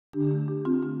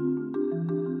Welcome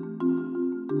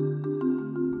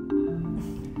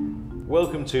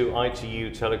to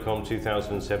ITU Telecom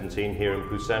 2017 here in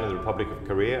Busan in the Republic of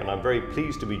Korea, and I'm very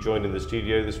pleased to be joined in the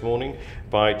studio this morning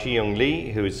by Jiyoung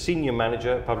Lee, who is Senior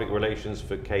Manager Public Relations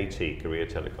for KT, Korea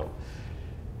Telecom.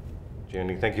 Jiyoung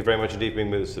Lee, thank you very much indeed for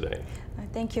being with us today.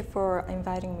 Thank you for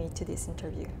inviting me to this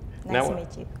interview. Nice to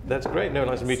meet you. That's great.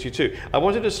 Nice to meet you too. I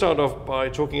wanted to start off by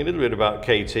talking a little bit about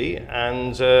KT,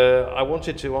 and I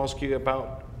wanted to ask you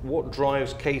about what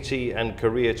drives KT and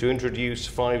Korea to introduce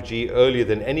 5G earlier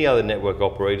than any other network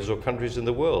operators or countries in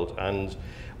the world, and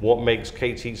what makes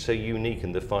KT so unique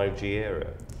in the 5G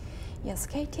era? Yes,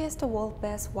 KT has the world's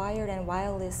best wired and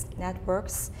wireless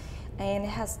networks, and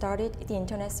has started the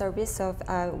internet service of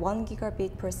 1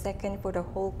 gigabit per second for the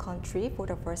whole country for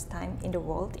the first time in the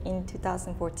world in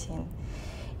 2014.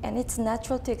 And it's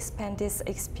natural to expand this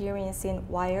experience in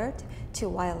wired to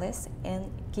wireless and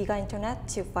giga internet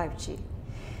to 5G.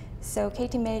 So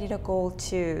KT made it a goal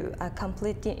to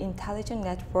complete the intelligent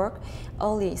network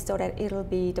early so that it'll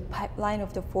be the pipeline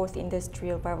of the fourth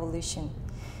industrial revolution.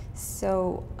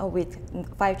 So with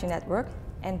 5G network,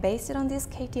 and based on this,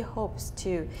 KT hopes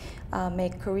to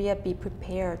make Korea be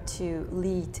prepared to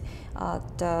lead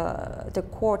the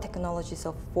core technologies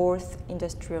of fourth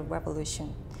industrial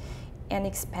revolution and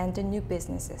expand the new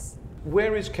businesses.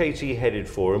 Where is KT headed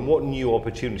for, and what new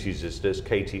opportunities does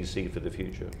KT see for the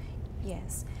future?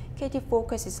 Yes. KT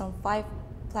focuses on 5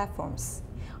 platforms,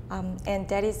 and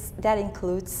that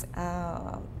includes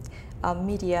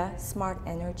media, smart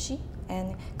energy,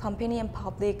 and company and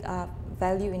public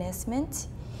value enhancement,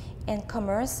 and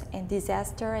commerce, and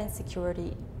disaster and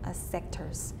security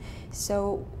sectors.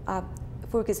 So,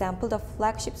 for example, the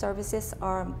flagship services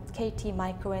are KT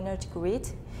Micro Energy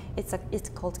Grid. It's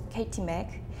called KT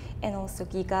Meg, and also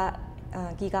Giga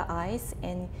Eyes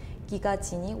and Giga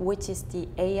Genie, which is the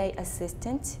AI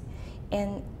assistant,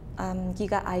 and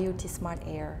Giga IoT Smart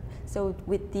Air. So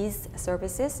with these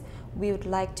services, we would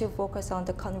like to focus on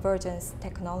the convergence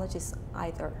technologies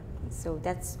either. So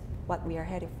that's what we are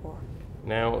headed for.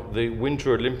 Now, the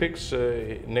Winter Olympics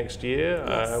next year,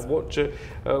 yes. What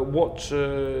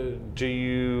do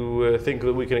you think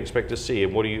that we can expect to see?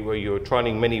 And what are you're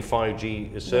trialing many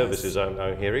 5G services, yes.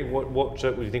 I'm hearing. What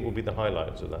do you think will be the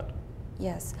highlights of that?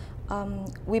 Yes.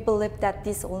 We believe that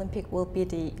this Olympic will be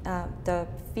the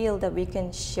field that we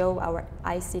can show our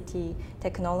ICT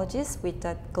technologies with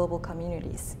the global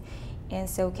communities. And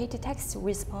so KT takes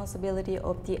responsibility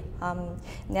of the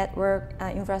network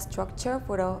infrastructure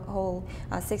for the whole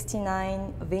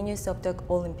 69 venues of the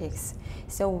Olympics.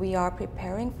 So we are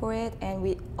preparing for it, and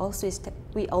we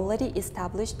already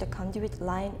established the conduit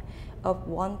line of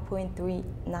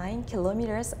 1.39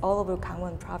 kilometers all over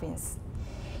Gangwon province.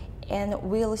 And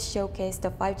we'll showcase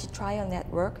the 5G trial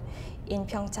network in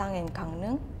Pyeongchang and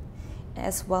Gangneung,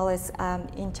 as well as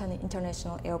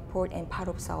International Airport and part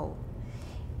of Seoul.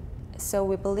 So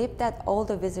we believe that all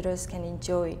the visitors can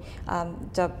enjoy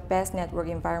the best network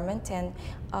environment, and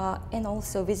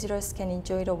also visitors can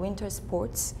enjoy the winter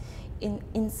sports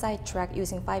inside track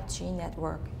using 5G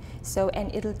network. So,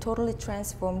 and it'll totally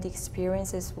transform the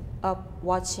experiences of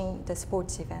watching the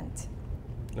sports event.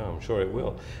 No, I'm sure it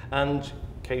will. And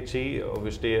KT,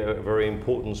 obviously a very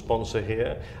important sponsor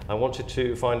here. I wanted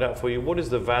to find out for you, what is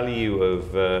the value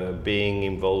of being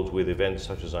involved with events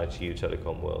such as ITU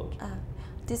Telecom World?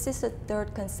 This is the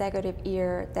 3rd consecutive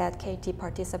year that KT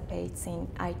participates in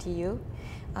ITU,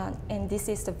 and this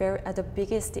is the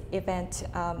biggest event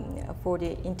for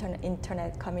the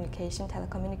internet communication,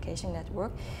 telecommunication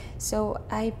network. So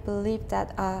I believe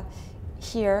that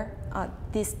here,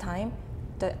 this time,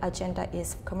 the agenda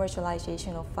is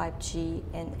commercialization of 5G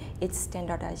and its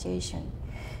standardization.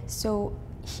 So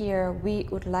here we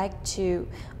would like to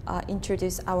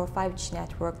introduce our 5G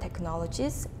network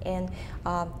technologies and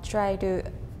try to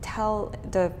tell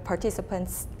the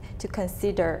participants to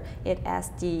consider it as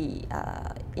the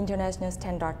international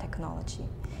standard technology.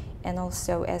 And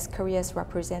also, as Korea's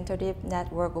representative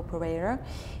network operator,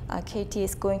 KT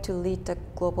is going to lead the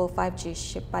global 5G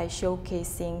shift by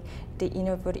showcasing the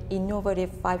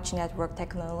innovative 5G network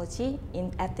technology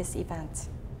at this event.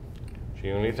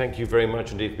 Jiyoung Lee, thank you very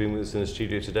much indeed for being with us in the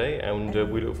studio today, and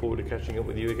we look forward to catching up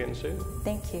with you again soon.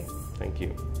 Thank you. Thank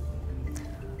you.